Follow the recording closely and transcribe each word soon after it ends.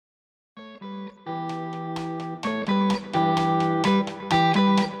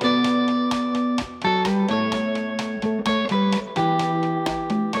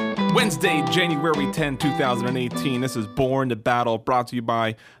Wednesday, January 10, 2018. This is Born to Battle, brought to you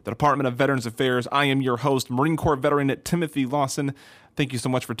by the Department of Veterans Affairs. I am your host, Marine Corps veteran Timothy Lawson. Thank you so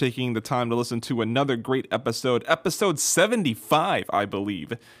much for taking the time to listen to another great episode. Episode 75, I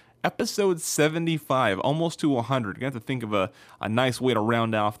believe. Episode 75, almost to 100. You have to think of a nice way to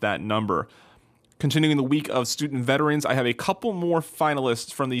round off that number. Continuing the week of student veterans, I have a couple more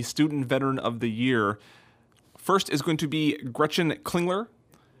finalists from the Student Veteran of the Year. First is going to be Gretchen Klingler.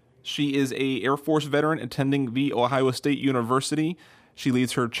 She is a Air Force veteran attending The Ohio State University. She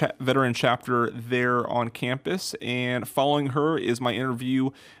leads her veteran chapter there on campus. And following her is my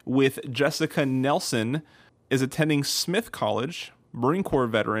interview with Jessica Nelson, is attending Smith College, Marine Corps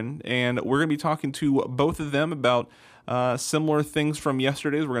veteran. And we're going to be talking to both of them about similar things from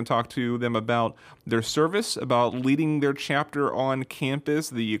yesterday's. We're going to talk to them about their service, about leading their chapter on campus,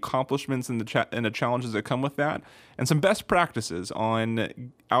 the accomplishments and the challenges that come with that, and some best practices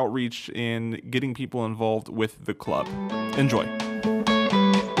on outreach and getting people involved with the club. Enjoy.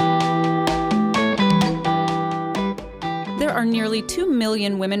 There are nearly 2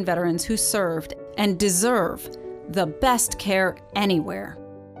 million women veterans who served and deserve the best care anywhere.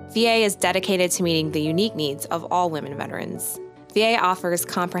 VA is dedicated to meeting the unique needs of all women veterans. VA offers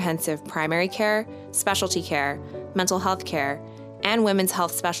comprehensive primary care, specialty care, mental health care, and women's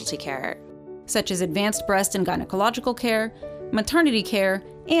health specialty care, such as advanced breast and gynecological care, maternity care,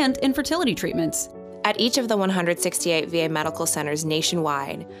 and infertility treatments. At each of the 168 VA medical centers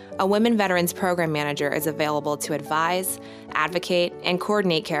nationwide, a Women Veterans Program Manager is available to advise, advocate, and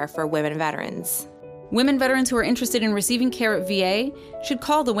coordinate care for women veterans. Women veterans who are interested in receiving care at VA should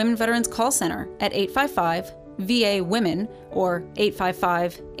call the Women Veterans Call Center at 855-VA-WOMEN or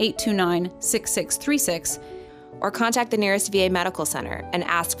 855-829-6636, or contact the nearest VA medical center and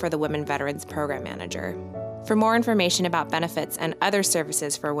ask for the Women Veterans Program Manager. For more information about benefits and other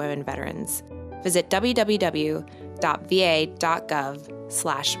services for women veterans, visit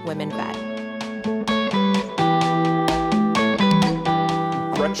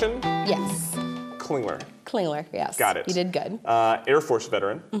www.va.gov/womenvet. Gretchen? Yes. Klingler, yes. Got it. You did good. Air Force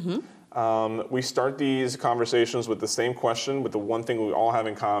veteran. Mm-hmm. We start these conversations with the same question, with the one thing we all have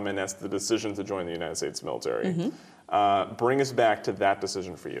in common, that's the decision to join the United States military. Mm-hmm. Bring us back to that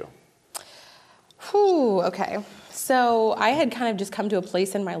decision for you. Okay. So I had kind of just come to a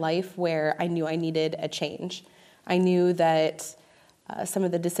place in my life where I knew I needed a change. I knew that some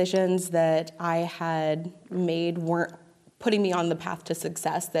of the decisions that I had made weren't putting me on the path to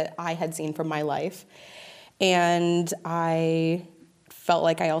success that I had seen from my life. And I felt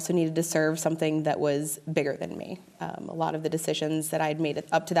like I also needed to serve something that was bigger than me. A lot of the decisions that I had made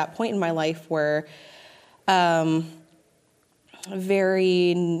up to that point in my life were very,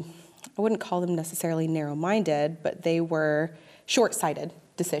 I wouldn't call them necessarily narrow-minded, but they were short-sighted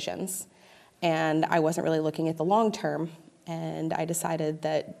decisions. And I wasn't really looking at the long term. And I decided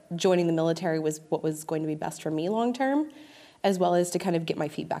that joining the military was what was going to be best for me long term, as well as to kind of get my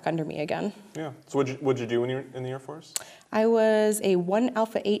feet back under me again. Yeah. So what'd you do when you were in the Air Force? I was a 1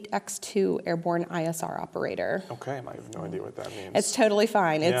 Alpha 8X2 airborne ISR operator. Okay, I have no idea what that means. It's totally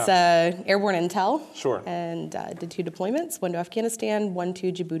fine. It's airborne intel. Sure. And did 2 deployments, 1 to Afghanistan, 1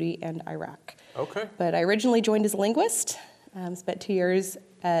 to Djibouti and Iraq. Okay. But I originally joined as a linguist, spent 2 years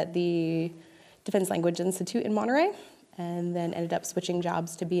at the Defense Language Institute in Monterey, and then ended up switching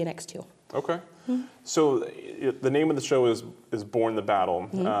jobs to be an X2. Okay. Mm-hmm. So the name of the show is Born the Battle.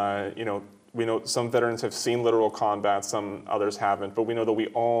 Mm-hmm. We know some veterans have seen literal combat, some others haven't, but we know that we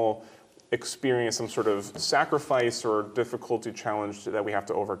all experience some sort of sacrifice or difficulty challenge that we have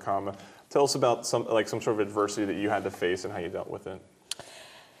to overcome. Tell us about some sort of adversity that you had to face and how you dealt with it.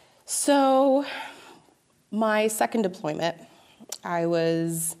 So my second deployment, I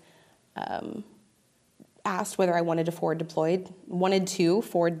was asked whether I wanted to forward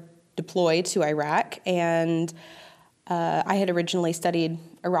deploy to Iraq, and I had originally studied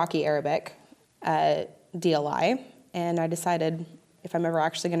Iraqi Arabic at DLI, and I decided if I'm ever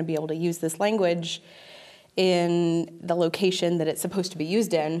actually going to be able to use this language in the location that it's supposed to be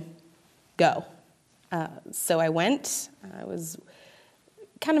used in, go. So I went. I was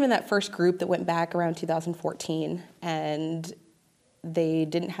kind of in that first group that went back around 2014, and they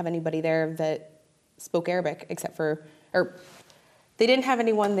didn't have anybody there that spoke Arabic they didn't have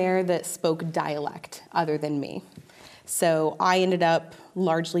anyone there that spoke dialect other than me. So I ended up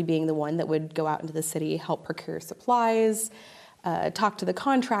largely being the one that would go out into the city, help procure supplies, talk to the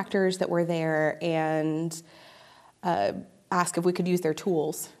contractors that were there, and ask if we could use their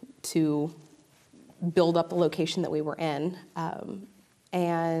tools to build up the location that we were in.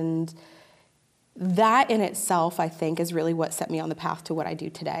 And that in itself, I think, is really what set me on the path to what I do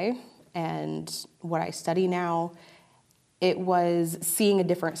today. and what I study now, it was seeing a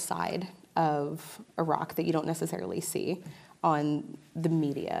different side of Iraq that you don't necessarily see on the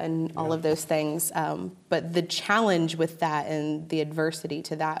media and all of those things. But the challenge with that and the adversity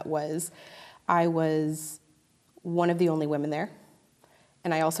to that was I was one of the only women there,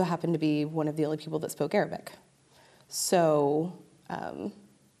 and I also happened to be one of the only people that spoke Arabic. So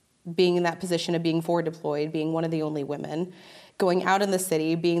being in that position of being forward deployed, being one of the only women, going out in the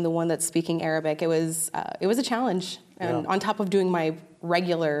city, being the one that's speaking Arabic, it was a challenge. And on top of doing my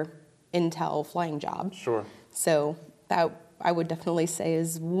regular intel flying job. Sure. So that I would definitely say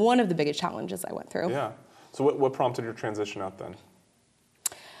is one of the biggest challenges I went through. Yeah. So what prompted your transition out then?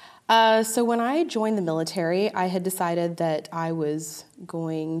 So when I joined the military, I had decided that I was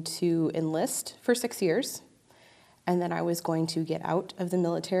going to enlist for 6 years, and then I was going to get out of the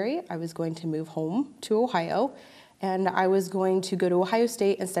military. I was going to move home to Ohio, and I was going to go to Ohio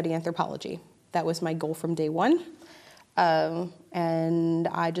State and study anthropology. That was my goal from day one, and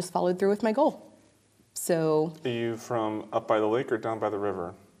I just followed through with my goal. So, Are you from up by the lake or down by the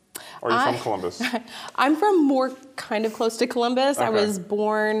river? Or are you from Columbus? I'm from more kind of close to Columbus. Okay. I was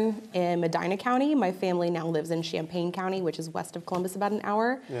born in Medina County. My family now lives in Champaign County, which is west of Columbus, about an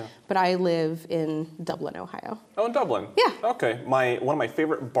hour. Yeah. But I live in Dublin, Ohio. Oh, in Dublin? Yeah. Okay. One of my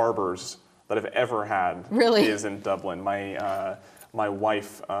favorite barbers that I've ever had Really? is in Dublin. My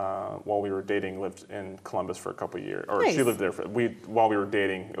wife, while we were dating, lived in Columbus for a couple of years. Or Nice. she lived there while we were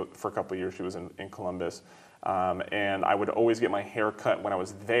dating for a couple of years. She was in Columbus. And I would always get my hair cut when I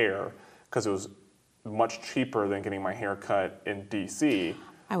was there because it was much cheaper than getting my hair cut in DC.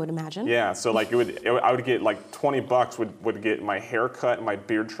 I would imagine. Yeah, so like I would get like $20 would get my hair cut, my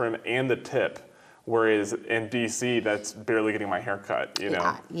beard trim, and the tip. Whereas in DC, that's barely getting my hair cut, you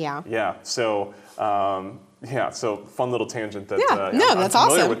know? Yeah. Yeah, so so fun little tangent that Yeah, no, I'm that's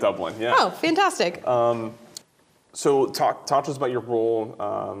familiar awesome. with Dublin. Yeah. Oh, fantastic. So talk to us about your role.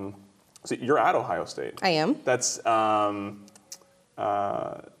 So you're at Ohio State. I am. That's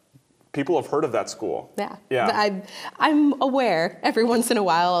people have heard of that school. Yeah. Yeah. But I'm aware. Every once in a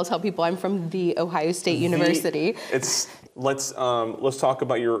while, I'll tell people I'm from the Ohio State University. Let's talk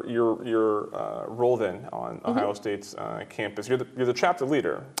about your role then on Ohio State's campus. You're the chapter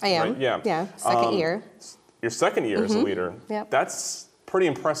leader. I am. Right? Yeah. Yeah. Second year. Your second year as a leader. Yep. That's pretty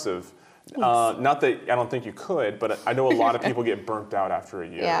impressive. Not that I don't think you could, but I know a lot of people get burnt out after a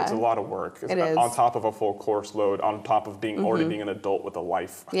year. Yeah. It's a lot of work. It is. On top of a full course load, on top of already being an adult with a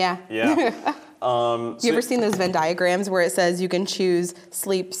life. Yeah. Yeah. You ever seen those Venn diagrams where it says you can choose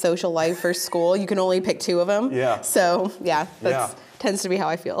sleep, social life, or school? You can only pick two of them. Yeah. So that tends to be how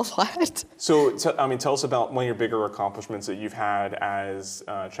I feel a lot. So tell us about one of your bigger accomplishments that you've had as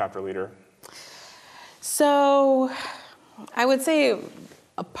chapter leader. So I would say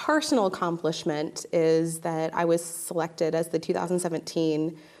a personal accomplishment is that I was selected as the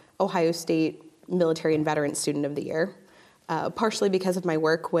 2017 Ohio State Military and Veteran Student of the Year, partially because of my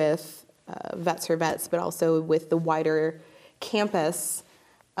work with Vets for Vets, but also with the wider campus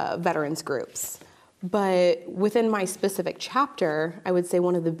veterans groups. But within my specific chapter, I would say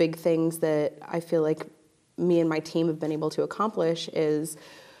one of the big things that I feel like me and my team have been able to accomplish is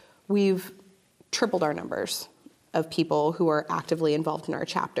we've tripled our numbers of people who are actively involved in our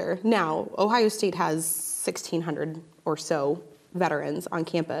chapter. Now, Ohio State has 1,600 or so veterans on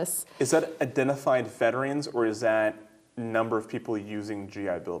campus. Is that identified veterans, or is that number of people using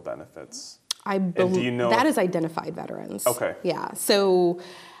GI Bill benefits? I believe do you know that is identified veterans. Okay. Yeah. So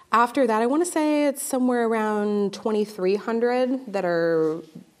after that, I want to say it's somewhere around 2,300 that are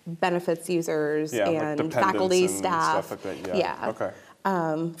benefits users Yeah, like and dependents faculty, and staff. stuff like that. Yeah. Okay.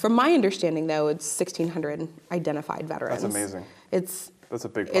 From my understanding, though, it's 1,600 identified veterans. That's amazing. That's a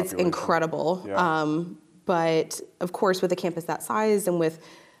big population. It's incredible. Yeah. But of course, with a campus that size and with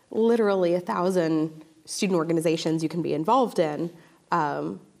literally 1,000 student organizations you can be involved in,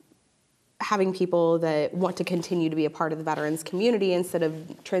 having people that want to continue to be a part of the veterans community instead of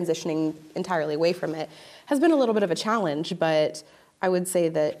transitioning entirely away from it has been a little bit of a challenge. But I would say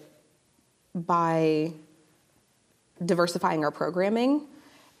that by diversifying our programming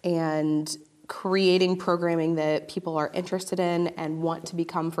and creating programming that people are interested in and want to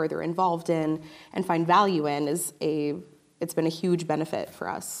become further involved in and find value in it's been a huge benefit for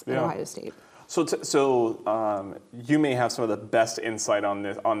us at Ohio State. So you may have some of the best insight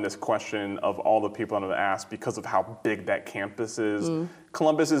on this question of all the people I'm going to ask because of how big that campus is.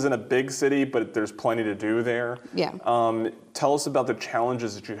 Columbus isn't a big city, but there's plenty to do there. Yeah. Tell us about the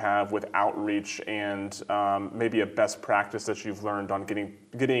challenges that you have with outreach and maybe a best practice that you've learned on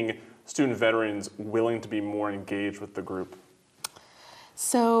getting student veterans willing to be more engaged with the group.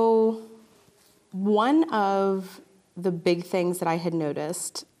 So one of the big things that I had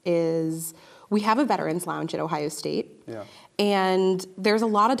noticed is we have a veterans lounge at Ohio State. Yeah. And there's a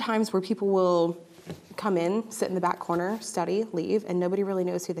lot of times where people will come in, sit in the back corner, study, leave, and nobody really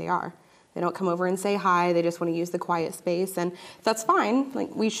knows who they are. They don't come over and say hi. They just want to use the quiet space, and that's fine.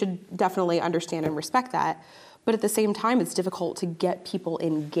 Like, we should definitely understand and respect that. But at the same time, it's difficult to get people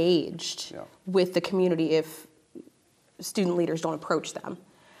engaged with the community if student leaders don't approach them.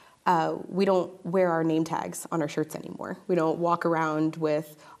 We don't wear our name tags on our shirts anymore. We don't walk around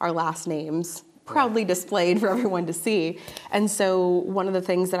with our last names proudly displayed for everyone to see. And so one of the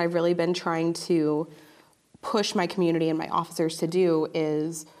things that I've really been trying to push my community and my officers to do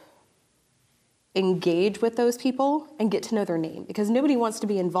is engage with those people and get to know their name, because nobody wants to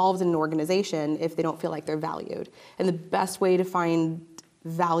be involved in an organization if they don't feel like they're valued. And the best way to find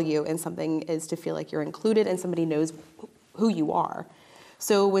value in something is to feel like you're included and somebody knows who you are.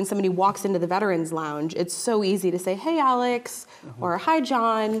 So when somebody walks into the Veterans Lounge, it's so easy to say, "Hey, Alex," or "Hi,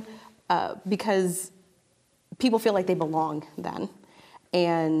 John," because people feel like they belong then.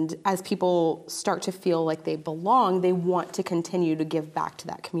 And as people start to feel like they belong, they want to continue to give back to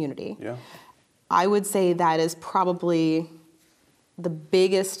that community. Yeah. I would say that is probably the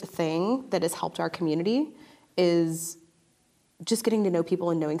biggest thing that has helped our community, is just getting to know people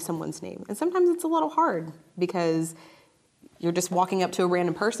and knowing someone's name. And sometimes it's a little hard because you're just walking up to a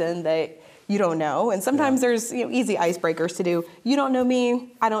random person that you don't know. And sometimes there's easy icebreakers to do. You don't know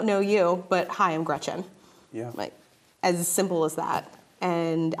me, I don't know you, but hi, I'm Gretchen. Yeah. Like, as simple as that.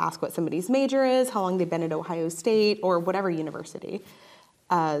 And ask what somebody's major is, how long they've been at Ohio State, or whatever university.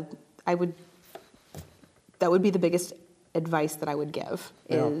 That would be the biggest advice that I would give,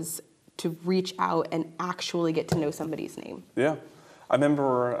 is to reach out and actually get to know somebody's name. Yeah. I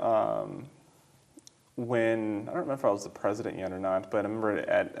remember when, I don't remember if I was the president yet or not, but I remember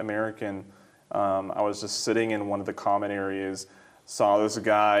at American, I was just sitting in one of the common areas, saw this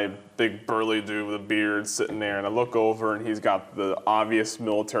guy, big burly dude with a beard, sitting there, and I look over and he's got the obvious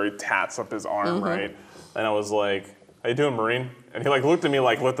military tats up his arm, right? And I was like, "How you doing, Marine?" And he looked at me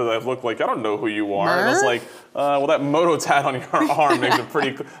like, looked like, "I don't know who you are." And I was like, well, that moto tat on your arm makes it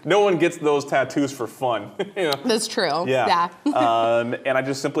pretty. No one gets those tattoos for fun. That's true. Yeah. And I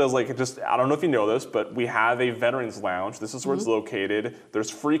just simply was like, I don't know if you know this, but we have a veterans lounge. This is where it's located. There's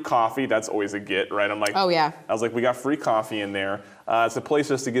free coffee. That's always a get, right? I'm like, oh yeah. I was like, we got free coffee in there. It's a place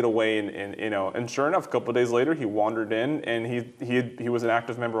just to get away, and sure enough, a couple of days later, he wandered in, and he was an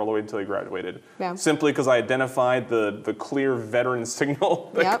active member all the way until he graduated. Yeah. Simply because I identified the clear veteran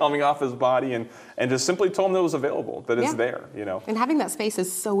signal coming off his body, and just simply told him that it was available, that it's there, And having that space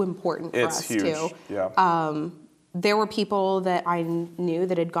is so important for us huge. too. Yeah. There were people that I knew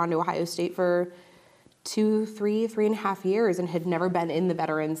that had gone to Ohio State for 3.5 years and had never been in the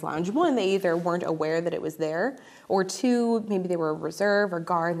Veterans Lounge. One, they either weren't aware that it was there, or two, maybe they were a reserve or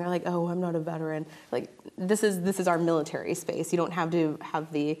guard, and they're like, "Oh, I'm not a veteran." Like, this is our military space. You don't have to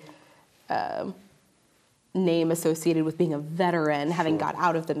have the name associated with being a veteran, having got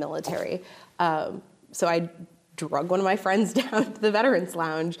out of the military. So I drug one of my friends down to the Veterans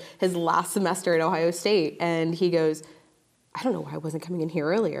Lounge his last semester at Ohio State, and he goes, "I don't know why I wasn't coming in here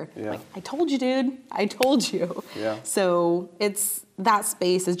earlier." Yeah. Like, "I told you, dude. I told you." Yeah. So that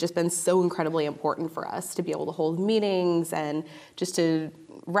space has just been so incredibly important for us to be able to hold meetings and just to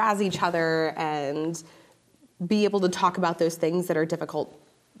razz each other and be able to talk about those things that are difficult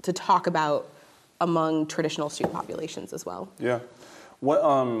to talk about among traditional student populations as well. Yeah. What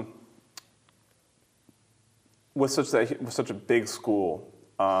with such a big school,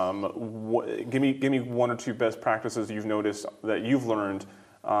 give me one or two best practices you've noticed that you've learned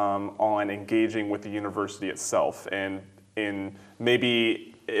on engaging with the university itself, and in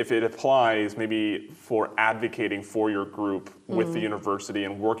maybe, if it applies, maybe for advocating for your group with the university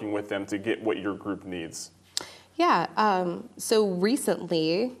and working with them to get what your group needs. Yeah. So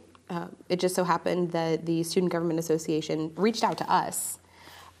recently, it just so happened that the Student Government Association reached out to us,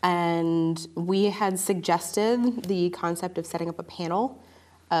 and we had suggested the concept of setting up a panel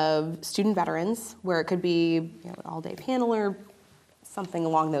of student veterans, where it could be an all-day panel or something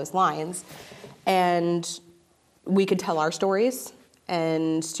along those lines, and we could tell our stories,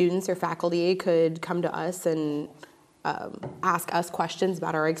 and students or faculty could come to us and ask us questions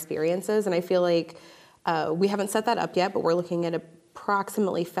about our experiences. And I feel like we haven't set that up yet, but we're looking at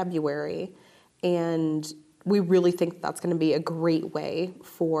approximately February, and we really think that's going to be a great way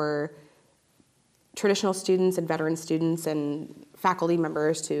for traditional students and veteran students and faculty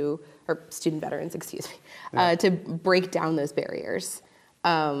members or student veterans, to break down those barriers.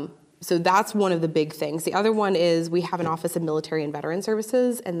 So that's one of the big things. The other one is we have an Office of Military and Veteran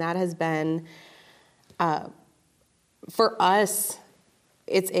Services, and that has been, for us,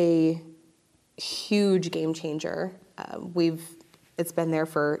 it's a huge game changer. It's been there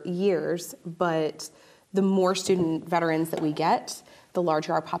for years, but the more student veterans that we get, the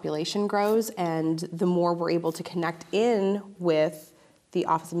larger our population grows, and the more we're able to connect in with the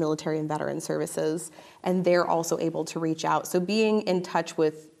Office of Military and Veteran Services, and they're also able to reach out. So being in touch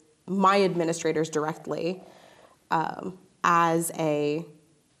with my administrators directly as a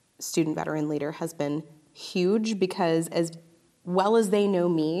student veteran leader has been huge, because as well as they know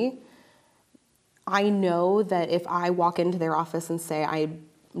me, I know that if I walk into their office and say, I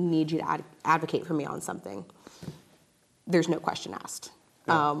need you to advocate for me on something, there's no question asked.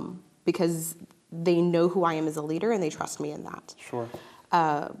 Yeah. Because they know who I am as a leader and they trust me in that. Sure.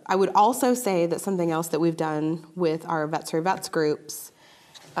 I would also say that something else that we've done with our Vets for Vets groups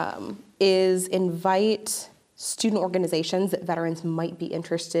is invite student organizations that veterans might be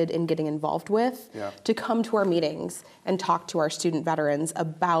interested in getting involved with to come to our meetings and talk to our student veterans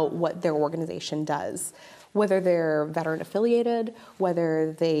about what their organization does, whether they're veteran affiliated,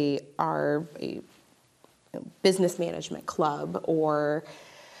 whether they are a business management club or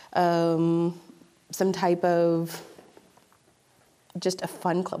some type of just a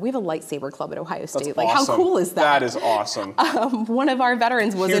fun club. We have a lightsaber club at Ohio State. That's like, awesome. How cool is that? That is awesome. One of our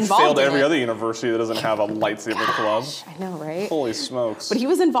veterans was Huge involved fail to in every it. other university that doesn't have a lightsaber club. I know, right? Holy smokes. But he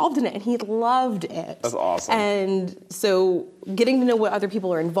was involved in it, and he loved it. That's awesome. And so getting to know what other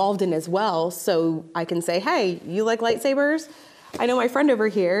people are involved in as well, so I can say, hey, you like lightsabers? I know my friend over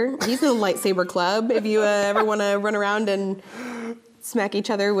here, he's in a lightsaber club. If you ever want to run around and smack each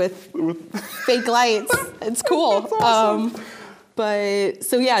other with fake lights, it's cool. That's awesome. But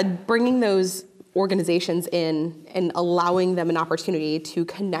so yeah, bringing those organizations in and allowing them an opportunity to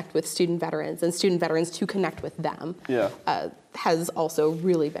connect with student veterans and student veterans to connect with them has also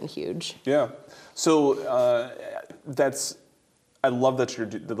really been huge. Yeah. So I love that you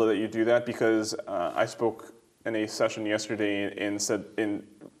do that, because I spoke in a session yesterday and said,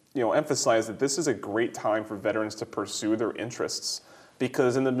 emphasized that this is a great time for veterans to pursue their interests.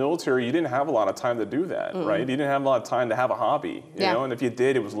 Because in the military, you didn't have a lot of time to do that, right? You didn't have a lot of time to have a hobby, you know, and if you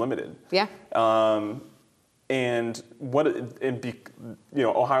did, it was limited. Yeah. Ohio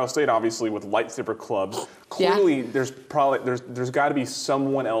State, obviously, with lightsaber clubs, clearly there's got to be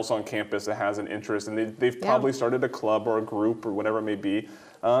someone else on campus that has an interest, and they've probably started a club or a group or whatever it may be,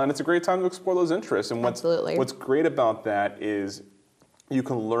 and it's a great time to explore those interests. And what's great about that is you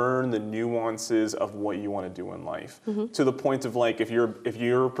can learn the nuances of what you want to do in life, to the point of, like, if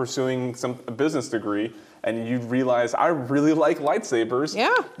you're pursuing a business degree and you realize, I really like lightsabers,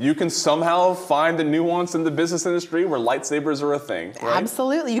 you can somehow find the nuance in the business industry where lightsabers are a thing, right?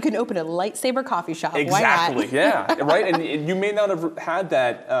 Absolutely. You can open a lightsaber coffee shop. Exactly. Why not? Yeah, right? And you may not have had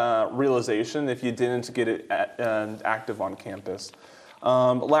that realization if you didn't get it active on campus.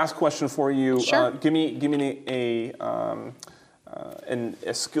 Last question for you. Sure. Give me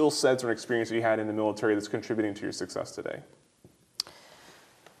a skill set or an experience that you had in the military that's contributing to your success today.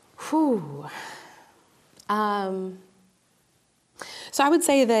 Whew. So I would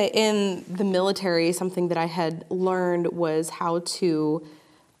say that in the military, something that I had learned was how to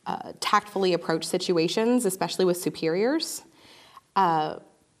tactfully approach situations, especially with superiors, and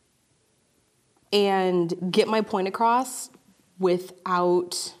get my point across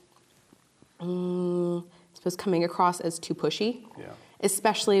without coming across as too pushy,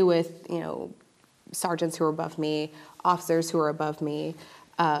 especially with sergeants who are above me, officers who are above me,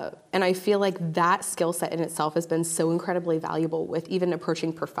 and I feel like that skill set in itself has been so incredibly valuable with even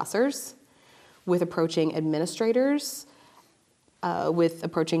approaching professors, with approaching administrators, with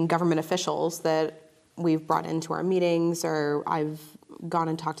approaching government officials that we've brought into our meetings, or I've gone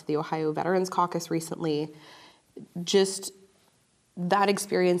and talked to the Ohio Veterans Caucus recently. Just that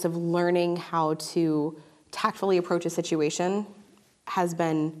experience of learning how to tactfully approach a situation has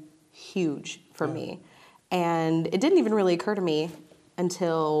been huge for me. And it didn't even really occur to me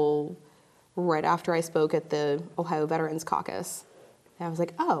until right after I spoke at the Ohio Veterans Caucus. And I was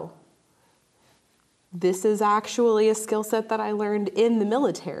like, oh, this is actually a skill set that I learned in the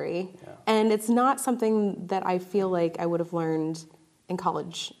military. And it's not something that I feel like I would have learned in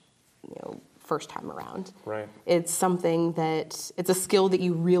college, first time around. Right. It's something it's a skill that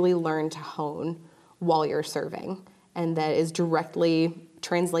you really learn to hone while you're serving, and that is directly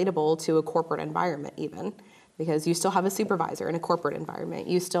translatable to a corporate environment even, because you still have a supervisor in a corporate environment.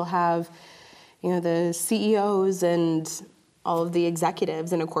 You still have, the CEOs and all of the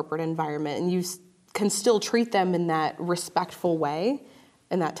executives in a corporate environment, and you can still treat them in that respectful way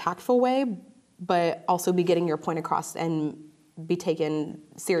in that tactful way, but also be getting your point across and be taken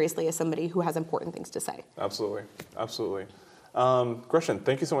seriously as somebody who has important things to say. Absolutely. Gretchen,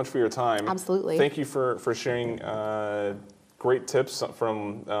 thank you so much for your time. Absolutely. Thank you for sharing great tips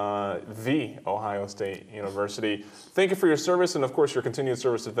from the Ohio State University. Thank you for your service and, of course, your continued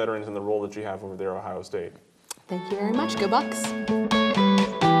service to veterans and the role that you have over there at Ohio State. Thank you very much. Go Bucks.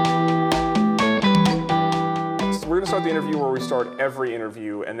 We're going to start the interview where we start every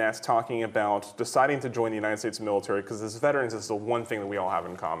interview, and that's talking about deciding to join the United States military, because as veterans, it's the one thing that we all have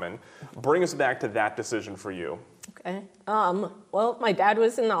in common. Bring us back to that decision for you. Okay. Well, my dad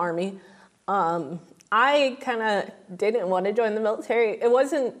was in the Army. I kind of didn't want to join the military. It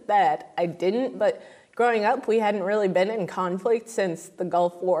wasn't that I didn't, but growing up, we hadn't really been in conflict since the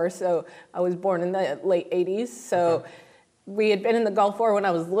Gulf War. So I was born in the late 80s. So we had been in the Gulf War when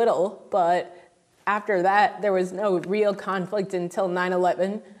I was little, but after that, there was no real conflict until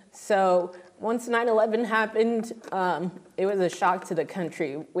 9/11. So once 9/11 happened, it was a shock to the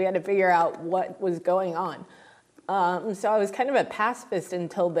country. We had to figure out what was going on. So I was kind of a pacifist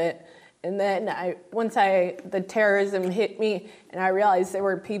until then. And then once the terrorism hit me, and I realized there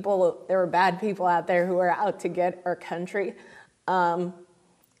were bad people out there who were out to get our country. And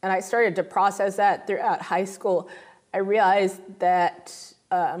I started to process that throughout high school. I realized that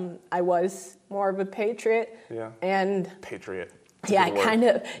I was more of a patriot. Yeah. And Patriot. yeah,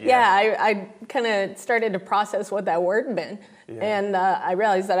 I kind of started to process what that word meant. Yeah. And I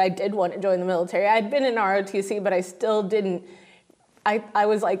realized that I did want to join the military. I'd been in ROTC, but I still didn't. I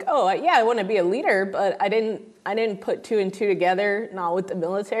was like, oh, yeah, I want to be a leader, but I didn't put two and two together, not with the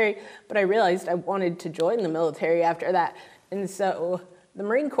military. But I realized I wanted to join the military after that. And so the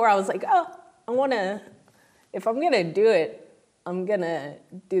Marine Corps, I was like, oh, if I'm going to do it, I'm going to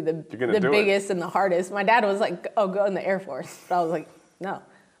do the biggest and the hardest. My dad was like, oh, go in the Air Force. But I was like, no,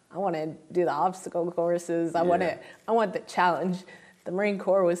 I want to do the obstacle courses. I want the challenge. The Marine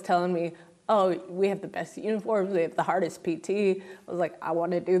Corps was telling me, oh, we have the best uniforms, we have the hardest PT. I was like, I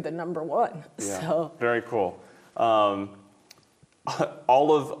want to do the number one. Yeah. So very cool. All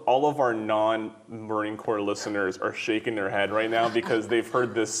of our non-Marine Corps listeners are shaking their head right now because they've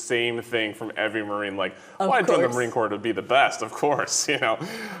heard this same thing from every Marine. Like, I joined the Marine Corps to be the best, of course.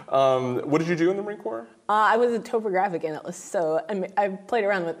 What did you do in the Marine Corps? I was a topographic analyst, so I played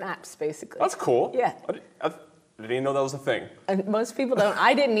around with maps, basically. That's cool. Yeah. I didn't even know that was a thing. And most people don't.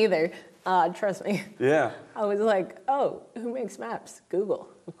 I didn't either. Trust me. Yeah. I was like, oh, who makes maps? Google,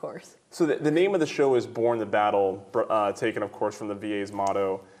 of course. So the name of the show is Born to Battle, taken, of course, from the VA's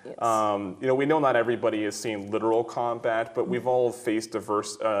motto. Yes. We know not everybody has seen literal combat, but we've all faced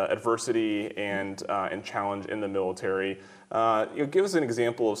adversity and challenge in the military. Give us an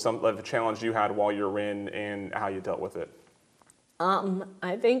example of a challenge you had while you were in and how you dealt with it.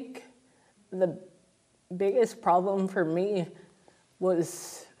 I think the biggest problem for me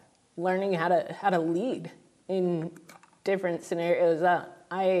was learning how to lead in different scenarios.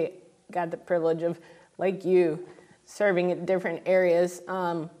 I got the privilege of, like you, serving in different areas.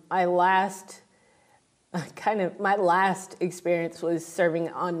 My last experience was serving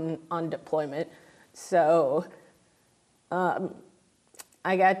on deployment. So I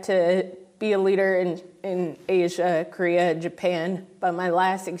got to be a leader in Asia, Korea, Japan, but my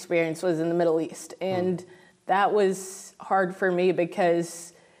last experience was in the Middle East. And that was hard for me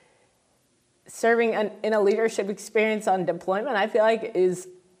because serving in a leadership experience on deployment, I feel like is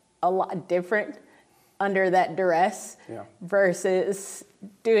a lot different under that duress versus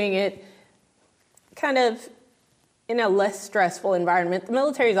doing it kind of in a less stressful environment. The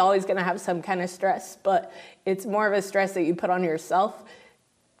military is always going to have some kind of stress, but it's more of a stress that you put on yourself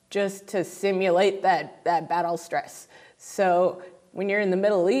just to simulate that battle stress. So when you're in the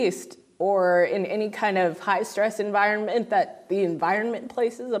Middle East or in any kind of high stress environment that the environment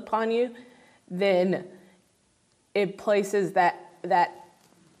places upon you, then it places that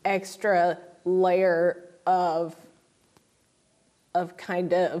extra layer of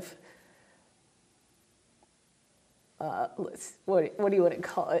kind of what do you want to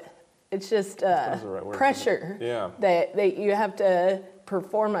call it? It's just pressure that you have to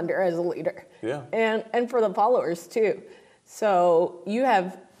perform under as a leader. Yeah. And for the followers too. So you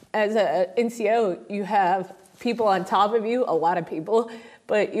have, as a NCO, you have people on top of you, a lot of people,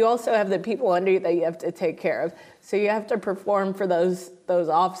 but you also have the people under you that you have to take care of. So you have to perform for those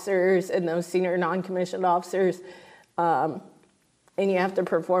officers and those senior non-commissioned officers, and you have to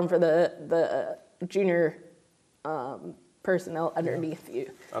perform for the junior personnel underneath you.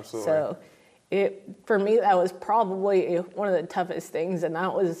 Absolutely. So for me, that was probably one of the toughest things, and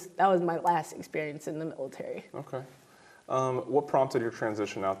that was my last experience in the military. Okay. What prompted your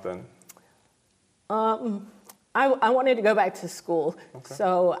transition out then? I wanted to go back to school. Okay.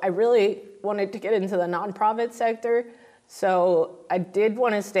 So I really wanted to get into the nonprofit sector. So I did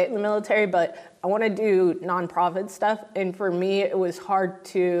want to stay in the military, but I want to do nonprofit stuff. And for me, it was hard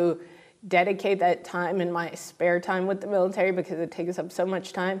to dedicate that time in my spare time with the military because it takes up so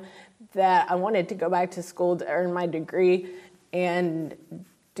much time that I wanted to go back to school to earn my degree and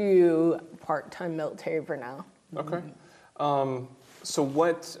do part-time military for now. Okay. So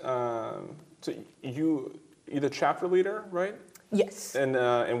you're the chapter leader, right? Yes.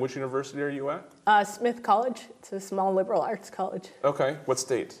 And which university are you at? Smith College. It's a small liberal arts college. Okay. What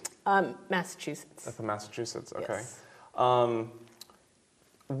state? Massachusetts. At the Massachusetts. Okay. Yes.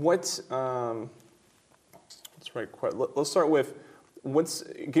 Let's start with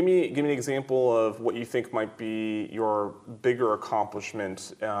give me an example of what you think might be your bigger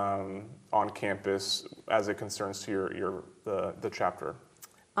accomplishment on campus as it concerns to the chapter.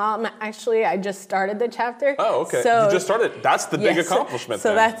 Actually, I just started the chapter. Oh, okay. So, you just started. That's the big accomplishment.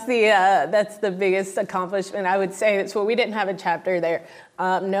 So then. that's the biggest accomplishment I would say. So we didn't have a chapter there.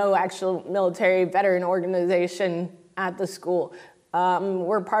 No actual military veteran organization at the school.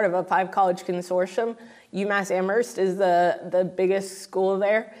 We're part of a 5-college consortium. UMass Amherst is the biggest school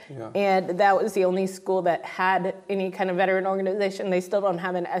there, and that was the only school that had any kind of veteran organization. They still don't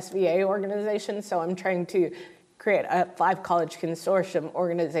have an SVA organization, so I'm trying to create a 5-college consortium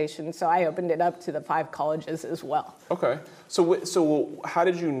organization. So I opened it up to the 5 colleges as well. Okay. So how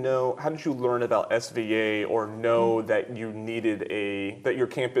did you learn about SVA or know that you needed that your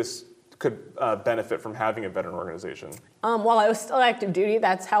campus could benefit from having a veteran organization? While I was still active duty,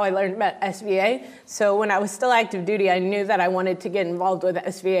 that's how I learned about SVA. So when I was still active duty, I knew that I wanted to get involved with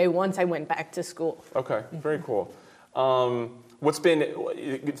SVA once I went back to school. Okay, very cool. What's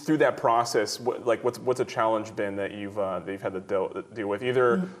been through that process? What's a challenge been that you've had to deal with?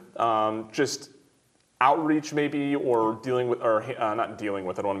 Either just outreach maybe, or dealing with, or not dealing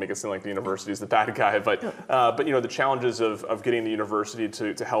with. I don't want to make it seem like the university is the bad guy, but the challenges of getting the university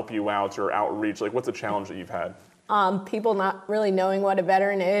to help you out or outreach. Like, what's a challenge that you've had? People not really knowing what a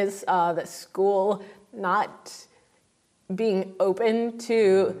veteran is. The school not being open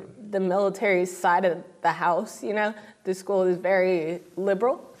to the military side of the house. The school is very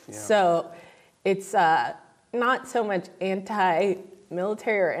liberal, so it's not so much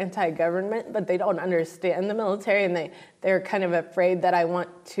anti-military or anti-government, but they don't understand the military, and they're kind of afraid that I want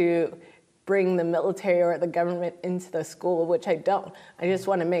to bring the military or the government into the school, which I don't. I just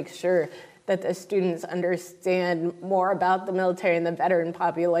want to make sure that the students understand more about the military and the veteran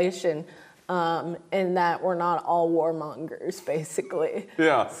population, and that we're not all warmongers, basically.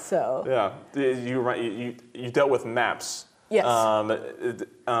 Yeah. So. Yeah. You dealt with maps. Yes.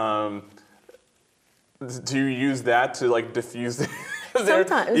 Do you use that to diffuse?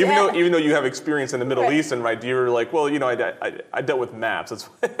 Sometimes. Even though you have experience in the Middle East, and right, you're like, well, I dealt with maps.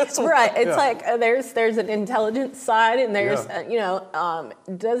 That's right. It's like there's an intelligence side, and there's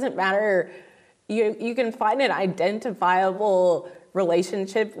it doesn't matter. You can find an identifiable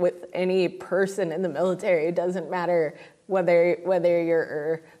relationship with any person in the military. It doesn't matter whether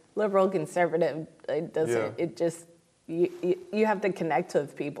you're liberal, conservative. It doesn't. Yeah. It just you have to connect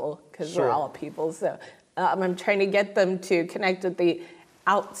with people because we're all people. So I'm trying to get them to connect with the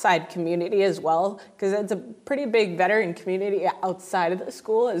outside community as well, because it's a pretty big veteran community outside of the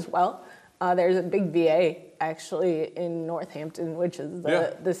school as well. There's a big VA actually in Northampton, which is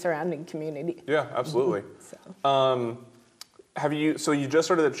the surrounding community. Yeah, absolutely. So you just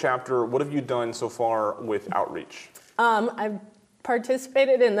started the chapter. What have you done so far with outreach? I've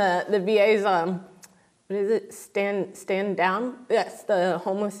participated in the VA's what is it? Stand down? Yes, the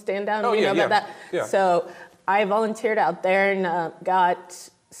homeless stand down. Oh, about that? Yeah. So I volunteered out there and got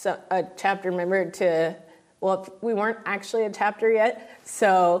a chapter member to. Well, we weren't actually a chapter yet,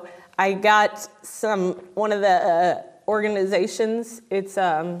 so I got one of the organizations. It's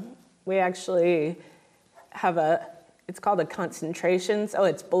we actually have it's called a concentration, so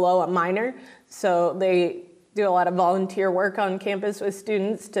it's below a minor. So they do a lot of volunteer work on campus with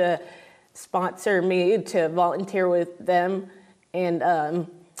students to sponsor me to volunteer with them and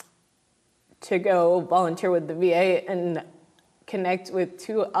to go volunteer with the VA and connect with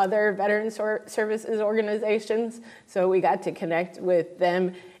 2 other veteran services organizations. So we got to connect with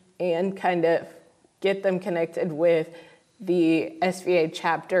them and kind of get them connected with the SVA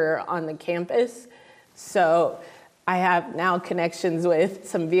chapter on the campus. So I have now connections with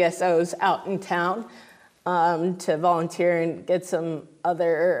some VSOs out in town to volunteer and get some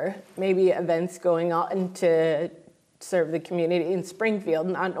other maybe events going on to serve the community in Springfield,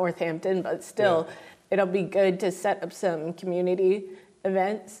 not Northampton, but still, it'll be good to set up some community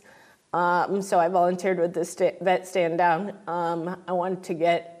events. So I volunteered with the Vet Stand Down. I wanted to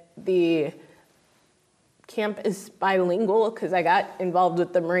get the campus bilingual because I got involved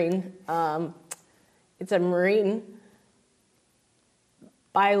with the Marine. It's a Marine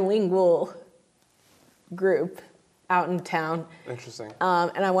bilingual group out in town. Interesting.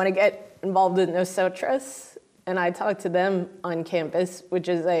 And I want to get involved with Nosotros, and I talked to them on campus, which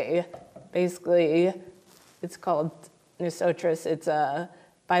is basically, it's called Nosotros. It's a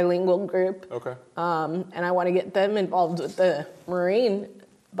bilingual group. Okay. And I want to get them involved with the Marine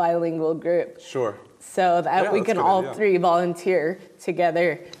bilingual group. Sure. So that we that's can a good all idea. three volunteer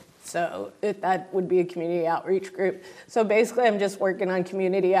together. So that would be a community outreach group. So basically, I'm just working on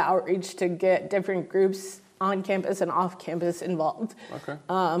community outreach to get different groups on campus and off campus involved. Okay.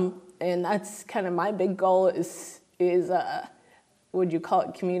 And that's kind of my big goal is would you call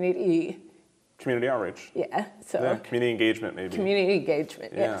it community? Community outreach. Yeah. So Yeah, community engagement, maybe. community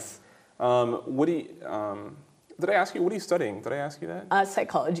engagement. Yeah. Yes. What do you, did I ask you, what are you studying? Did I ask you that?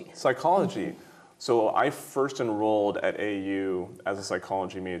 Psychology. Psychology. So I first enrolled at AU as a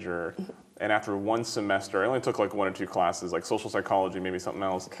psychology major, and after one semester, I only took like 1 or 2 classes, like social psychology, maybe something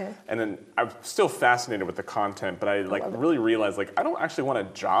else. Okay. And then I'm still fascinated with the content, but I like really realized like I don't actually want a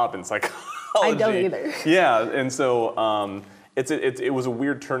job in psychology. I don't either. Yeah, and so it was a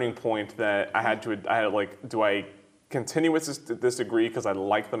weird turning point that I had like, do I continue with this degree because I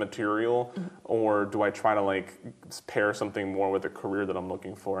like the material, or do I try to like pair something more with the career that I'm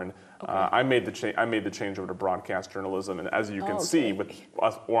looking for? And I made the change over to broadcast journalism, and as you can see, with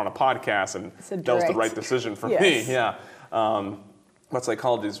us, we're on a podcast, and that was the right decision for me. Yeah, but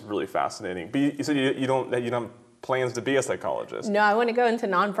psychology is really fascinating. But you said you don't have plans to be a psychologist. No, I want to go into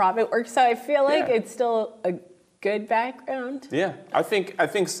nonprofit work, so I feel like it's still a good background. Yeah, I think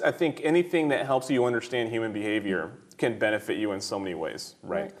anything that helps you understand human behavior can benefit you in so many ways,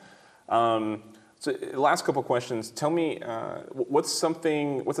 right? So last couple questions. Tell me, what's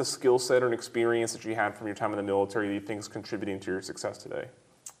a skill set or an experience that you had from your time in the military that you think is contributing to your success today?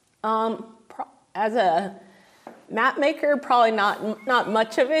 As a map maker, probably not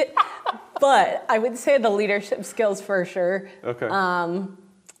much of it, but I would say the leadership skills for sure. Okay.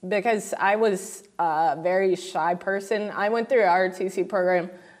 Because I was a very shy person. I went through an ROTC program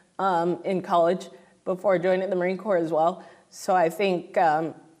in college before joining the Marine Corps as well. So I think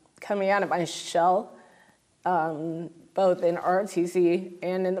coming out of my shell, both in ROTC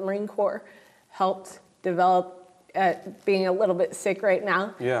and in the Marine Corps, helped develop. Being a little bit sick right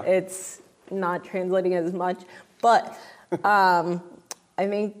now, it's not translating as much. But I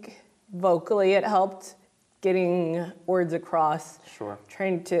think vocally it helped. Getting words across,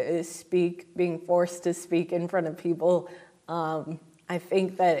 trying to speak, being forced to speak in front of people. I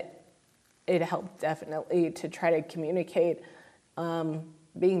think that it helped definitely to try to communicate.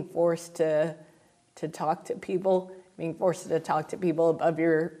 Being forced to talk to people, being forced to talk to people above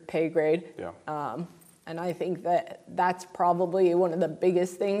your pay grade. Yeah. And I think that that's probably one of the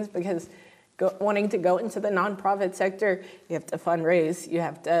biggest things because wanting to go into the nonprofit sector, you have to fundraise, you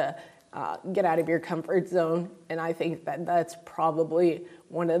have to get out of your comfort zone, and I think that that's probably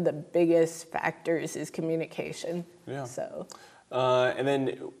one of the biggest factors is communication. Yeah. So. And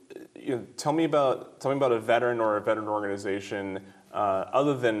then, tell me about a veteran or a veteran organization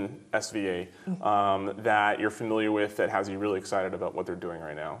other than SVA that you're familiar with that has you really excited about what they're doing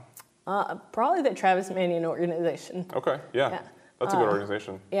right now. Probably the Travis Manion organization. Okay. Yeah. That's a good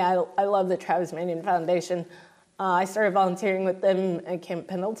organization. Yeah, I love the Travis Manion Foundation. I started volunteering with them at Camp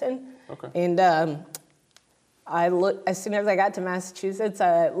Pendleton. Okay. And as soon as I got to Massachusetts,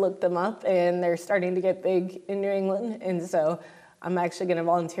 I looked them up, and they're starting to get big in New England. And so I'm actually going to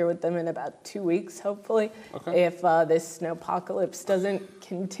volunteer with them in about 2 weeks, hopefully, if this snowpocalypse doesn't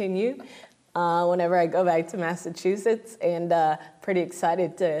continue. Whenever I go back to Massachusetts, and pretty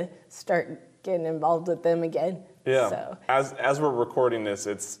excited to start getting involved with them again. Yeah. So. As we're recording this,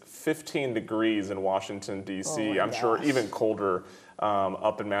 it's 15 degrees in Washington, D.C. I'm sure even colder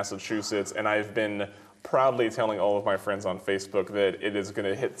up in Massachusetts. And I've been proudly telling all of my friends on Facebook that it is going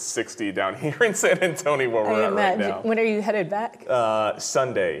to hit 60 down here in San Antonio where we're at right now. When are you headed back?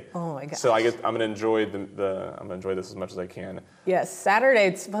 Sunday. Oh my gosh. So I'm going to enjoy I'm going to enjoy this as much as I can. Yes, Saturday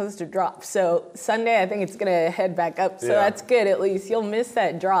it's supposed to drop. So Sunday I think it's going to head back up. So that's good at least. You'll miss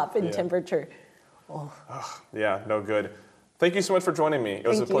that drop in temperature. Oh. Yeah, no good. Thank you so much for joining me. It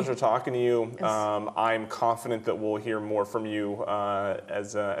was a pleasure talking to you. Yes. I'm confident that we'll hear more from you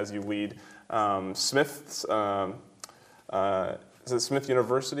as you lead Smith's is it Smith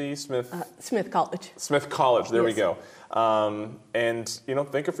University? Smith College. Smith College, there we Yes. go. And,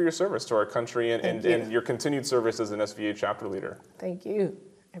 thank you for your service to our country and Thank you. your continued service as an SVA chapter leader. Thank you.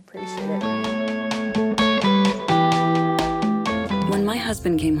 I appreciate it. When my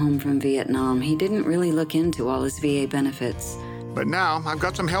husband came home from Vietnam, he didn't really look into all his VA benefits. But now I've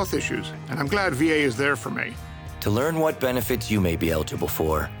got some health issues, and I'm glad VA is there for me. To learn what benefits you may be eligible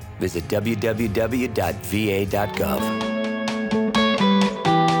for, visit www.va.gov.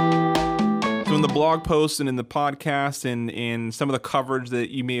 So in the blog post and in the podcast and in some of the coverage that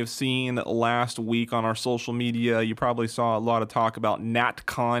you may have seen last week on our social media, you probably saw a lot of talk about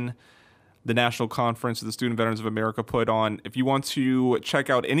NatCon, the national conference that the Student Veterans of America put on. If you want to check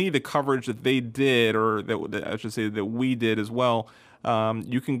out any of the coverage that they did, or that I should say that we did as well,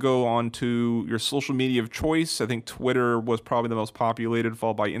 you can go on to your social media of choice. I think Twitter was probably the most populated,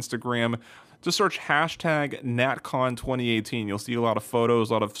 followed by Instagram. Just search hashtag NatCon 2018. You'll see a lot of photos,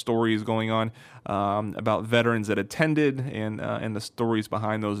 a lot of stories going on about veterans that attended and the stories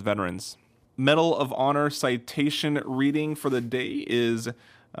behind those veterans. Medal of Honor citation reading for the day is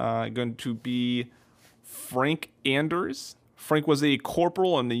going to be Frank Anders. Frank was a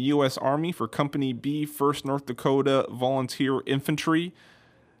corporal in the U.S. Army for Company B, 1st North Dakota Volunteer Infantry.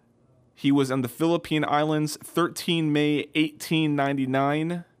 He was on the Philippine Islands 13 May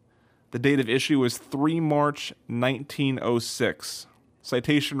 1899. The date of issue was 3 March 1906.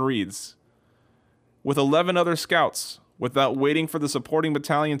 Citation reads, with 11 other scouts, without waiting for the supporting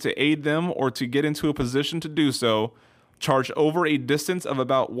battalion to aid them or to get into a position to do so, charged over a distance of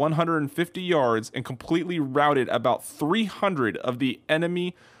about 150 yards and completely routed about 300 of the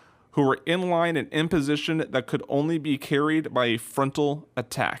enemy who were in line and in position that could only be carried by a frontal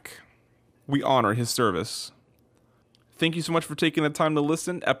attack. We honor his service. Thank you so much for taking the time to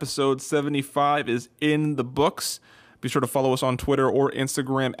listen. Episode 75 is in the books. Be sure to follow us on Twitter or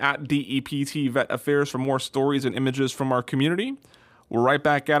Instagram at DEPT Vet Affairs for more stories and images from our community. We're right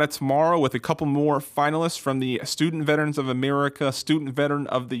back at it tomorrow with a couple more finalists from the Student Veterans of America Student Veteran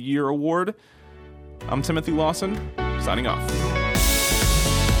of the Year Award. I'm Timothy Lawson, signing off.